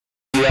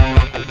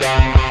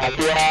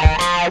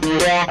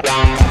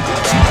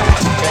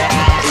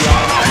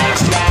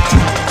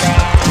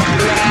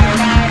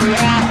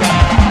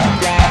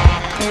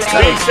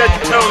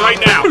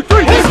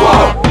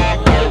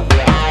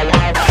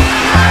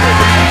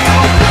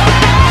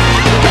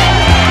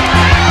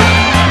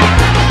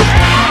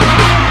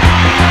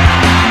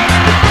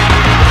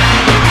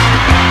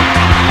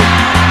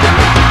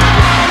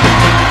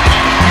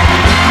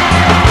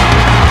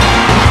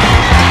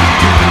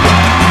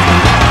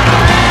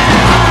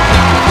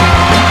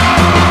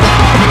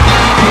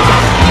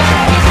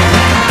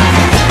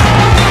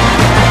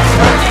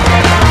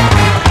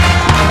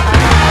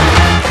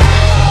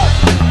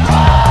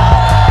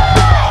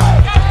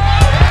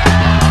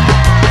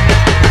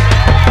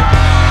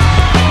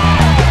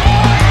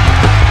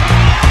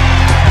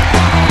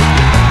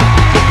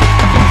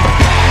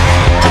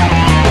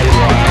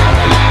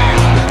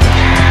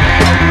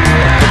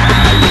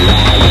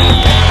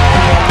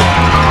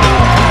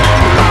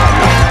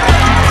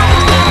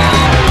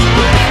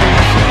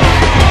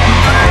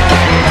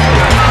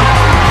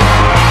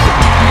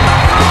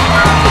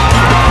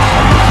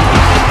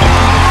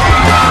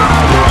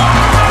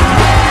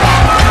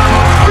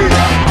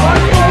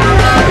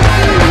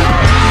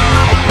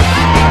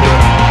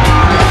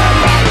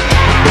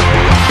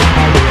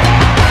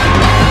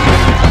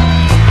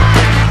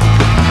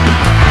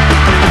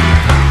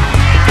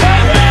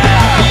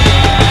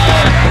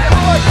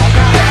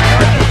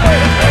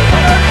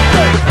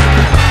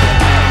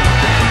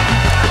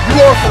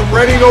from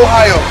Reading,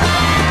 Ohio.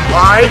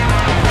 Alright?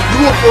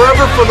 You will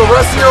forever, for the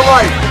rest of your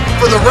life,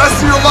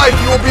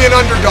 you will be an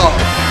underdog.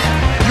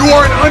 You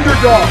are an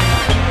underdog.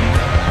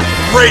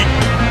 Great.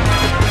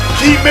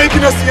 Keep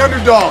making us the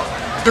underdog.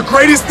 The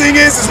greatest thing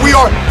is we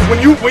are,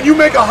 when you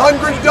make a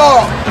hungry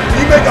dog,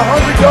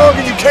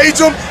 and you cage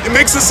them, it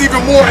makes us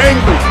even more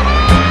angry.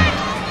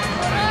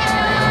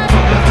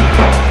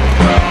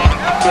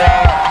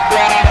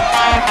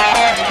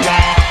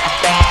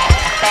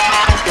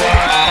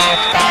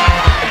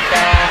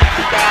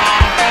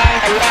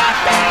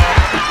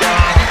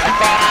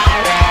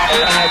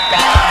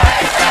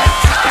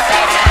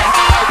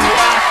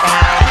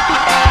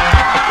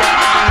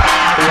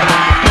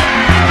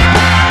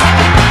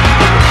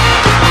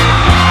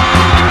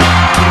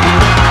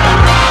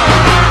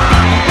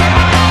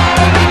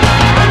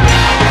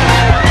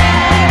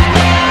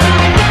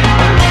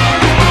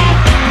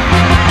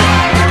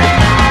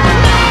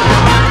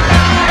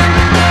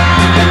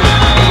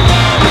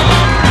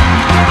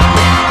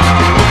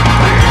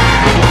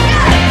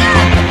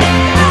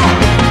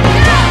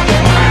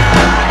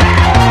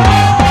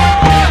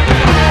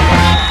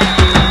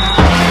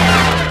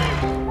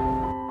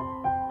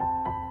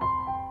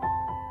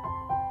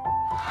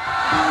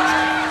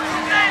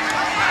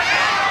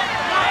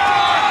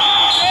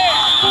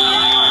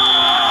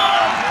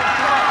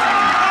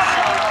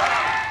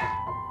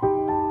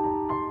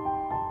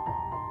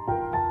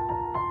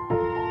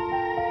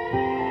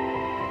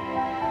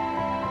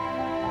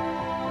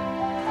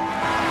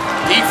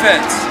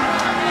 Defense,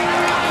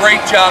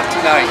 great job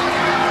tonight.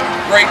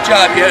 Great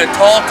job. You had a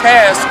tall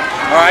task,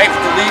 all right,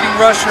 with the leading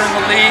rusher in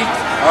the league,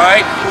 all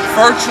right,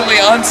 virtually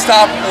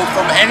unstoppable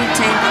from any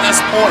team to this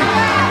point.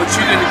 But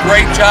you did a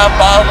great job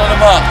bottling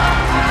them up,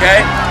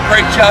 okay?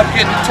 Great job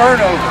getting the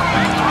turnover.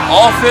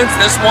 Offense,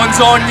 this one's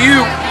on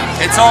you.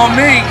 It's on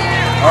me,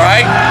 all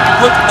right? You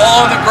put the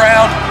ball on the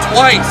ground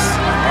twice,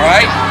 all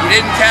right? You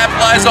didn't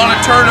capitalize on a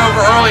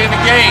turnover early in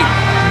the game.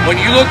 When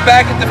you look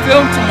back at the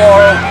film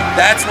tomorrow,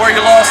 that's where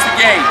you lost the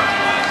game.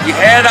 You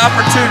had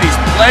opportunities,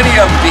 plenty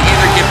of them, to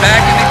either get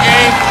back in the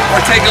game or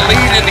take a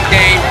lead in the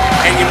game,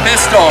 and you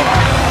missed on them,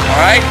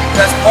 all right?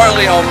 That's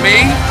partly on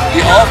me,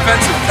 the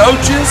offensive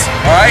coaches,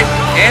 all right,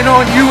 and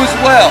on you as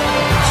well.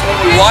 So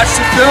when we watch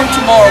the film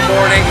tomorrow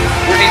morning,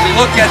 we need to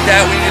look at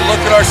that, we need to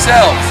look at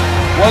ourselves.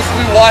 Once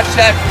we watch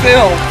that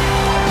film,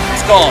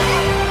 it's gone.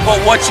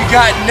 But what you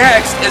got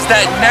next is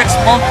that next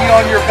monkey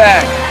on your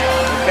back,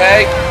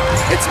 okay?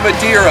 It's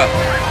Madeira,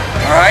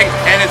 all right?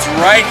 And it's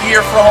right here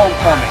for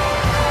homecoming,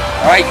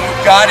 all right?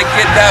 You've got to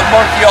get that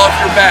monkey off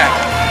your back.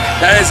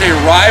 That is a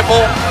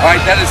rival, all right?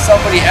 That is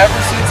somebody ever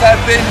since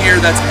I've been here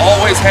that's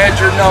always had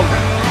your number.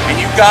 And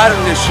you got him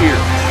this year,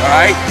 all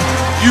right?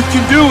 You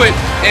can do it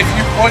if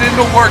you put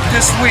into work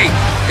this week,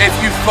 if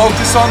you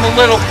focus on the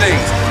little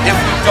things, if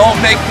you don't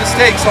make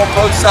mistakes on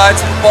both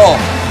sides of the ball.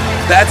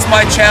 That's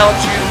my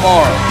challenge to you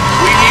tomorrow.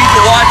 We need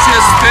to watch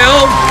this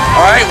film,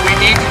 all right? We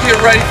need to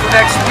get ready for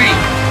next week.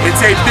 It's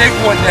a big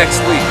one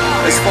next week,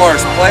 as far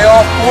as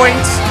playoff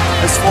points,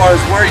 as far as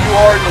where you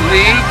are in the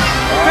league.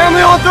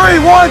 Family on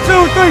three. 1,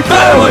 2, 3,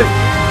 family!